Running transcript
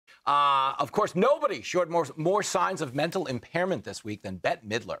Of course, nobody showed more signs of mental impairment this week than Bette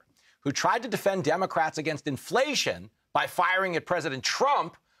Midler, who tried to defend Democrats against inflation by firing at President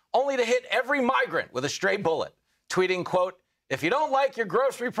Trump, only to hit every migrant with a stray bullet, tweeting, quote, "If you don't like your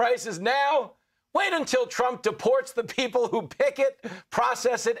grocery prices now, wait until Trump deports the people who pick it,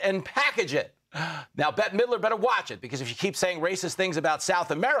 process it, and package it." Now, Bette Midler better watch it, because if she keeps saying racist things about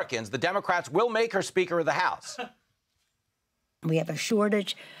South Americans, the Democrats will make her Speaker of the House. We have a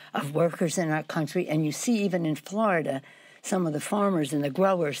shortage of workers in our country, and you see even in Florida, some of the farmers and the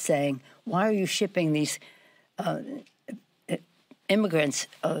growers saying, why are you shipping these immigrants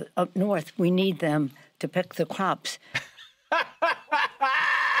up north? We need them to pick the crops.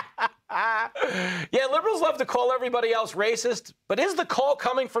 Yeah, liberals love to call everybody else racist, but is the call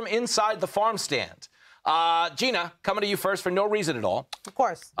coming from inside the farm stand? Gina, coming to you first for no reason at all. Of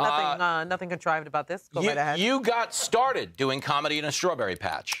course. Nothing contrived about this. Go right ahead. You got started doing comedy in a strawberry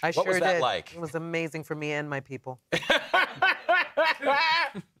patch. I sure did. What was that like? It was amazing for me and my people.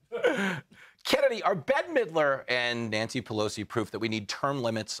 Kennedy, are Bette Midler and Nancy Pelosi proof that we need term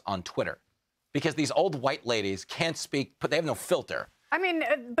limits on Twitter? Because these old white ladies can't speak, but they have no filter. I mean,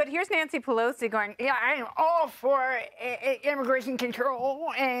 but here's Nancy Pelosi going, yeah, I am all for immigration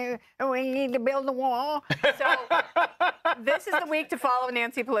control, and we need to build a wall. So this is the week to follow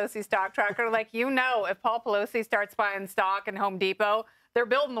Nancy Pelosi's stock tracker. Like, you know, if Paul Pelosi starts buying stock in Home Depot, they're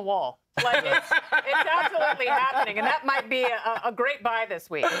building the wall. Like, it's absolutely happening, and that might be a great buy this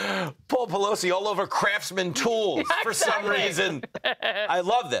week. Paul Pelosi all over Craftsman tools for some reason. I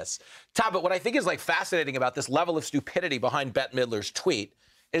love this. Tom, but what I think is, like, fascinating about this level of stupidity behind Bette Midler's tweet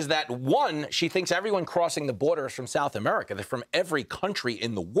is that, one, she thinks everyone crossing the border is from South America. They're from every country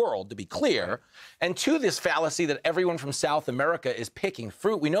in the world, to be clear. And two, this fallacy that everyone from South America is picking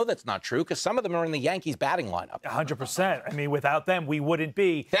fruit. We know that's not true because some of them are in the Yankees batting lineup. 100%. I mean, without them, we wouldn't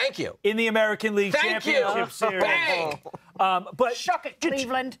be in the American League Championship Series. Bang! But Shuck it,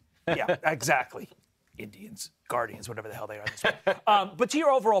 Cleveland. Yeah, exactly. Indians, Guardians, whatever the hell they are this way. But to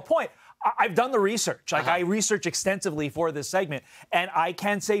your overall point, I've done the research. Like, I research extensively for this segment, and I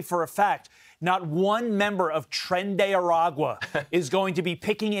can say for a fact, not one member of Tren de Aragua is going to be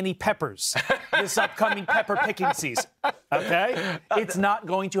picking any peppers this upcoming pepper picking season, okay? It's not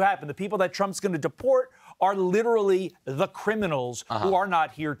going to happen. The people that Trump's going to deport are literally the criminals who are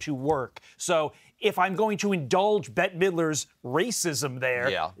not here to work. So if I'm going to indulge Bette Midler's racism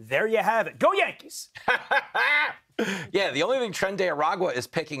there you have it. Go Yankees! Yeah, the only thing Tren de Aragua is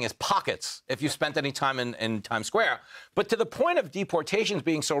picking is pockets if you spent any time in Times Square. But to the point of deportations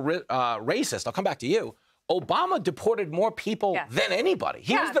being so racist, I'll come back to you. Obama deported more people than anybody.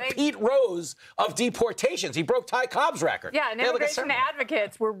 He was the Pete Rose of deportations. He broke Ty Cobb's record. Yeah, and immigration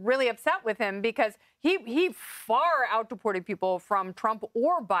advocates were really upset with him because he far out-deported people from Trump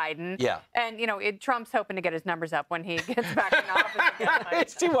or Biden. Yeah. And, you know, Trump's hoping to get his numbers up when he gets back in office again.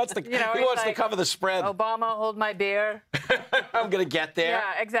 Like, he wants to cover the spread. Obama, hold my beer. I'm going to get there.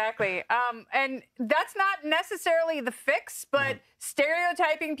 Yeah, exactly. And that's not necessarily the fix, but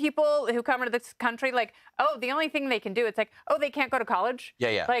stereotyping people who come into this country like, oh, the only thing they can do, it's like, oh, they can't go to college.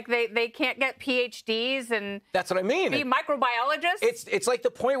 Yeah. Like, they can't get PhDs and that's what I mean. Be microbiologists. It's like the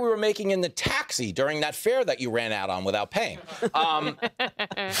point we were making in the taxi during that fare that you ran out on without paying.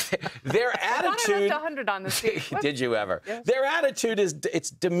 Their attitude. I 100 on the seat. Did you ever? Yes. Their attitude it's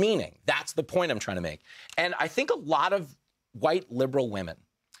demeaning. That's the point I'm trying to make. And I think a lot of white liberal women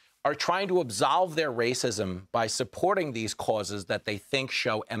are trying to absolve their racism by supporting these causes that they think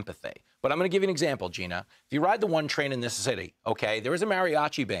show empathy. But I'm going to give you an example, Gina. If you ride the one train in this city, okay, there is a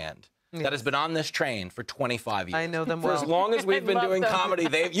mariachi band that has been on this train for 25 years. I know them well. For as long as we've been doing comedy,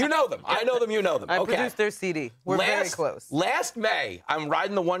 you know them. I know them, you know them. I produced their CD. We're very close. Last May, I'm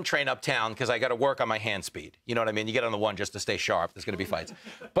riding the one train uptown because I got to work on my hand speed. You know what I mean? You get on the one just to stay sharp. There's going to be fights.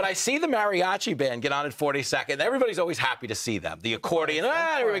 But I see the mariachi band get on at 42nd. Everybody's always happy to see them. The accordion,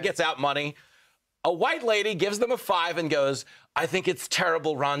 everybody gets out money. A white lady gives them a 5 and goes, I think it's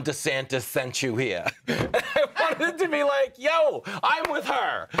terrible Ron DeSantis sent you here. I wanted to be like, yo, I'm with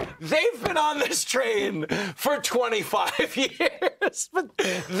her. They've been on this train for 25 years. But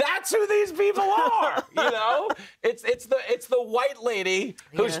that's who these people are, you know? It's the white lady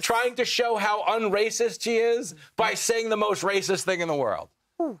who's trying to show how unracist she is by saying the most racist thing in the world.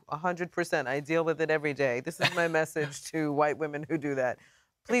 100%. I deal with it every day. This is my message to white women who do that.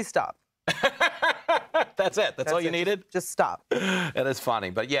 Please stop. That's it. That's all you needed? Just stop. That is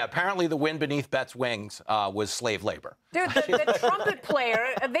funny. But yeah, apparently the wind beneath Bette's wings was slave labor. Dude, the trumpet player,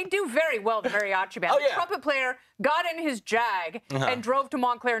 they do very well, the mariachi band. Oh, yeah. The trumpet player got in his Jag and drove to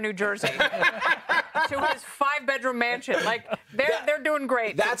Montclair, New Jersey to his 5-bedroom mansion. Like, they're doing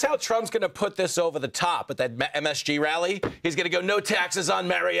great. That's how Trump's going to put this over the top at that MSG rally. He's going to go, no taxes on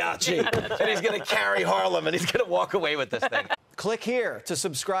mariachi. And he's going to carry Harlem, and he's going to walk away with this thing. Click here to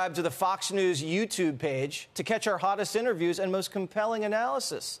subscribe to the Fox News YouTube page to catch our hottest interviews and most compelling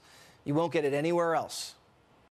analysis. You won't get it anywhere else.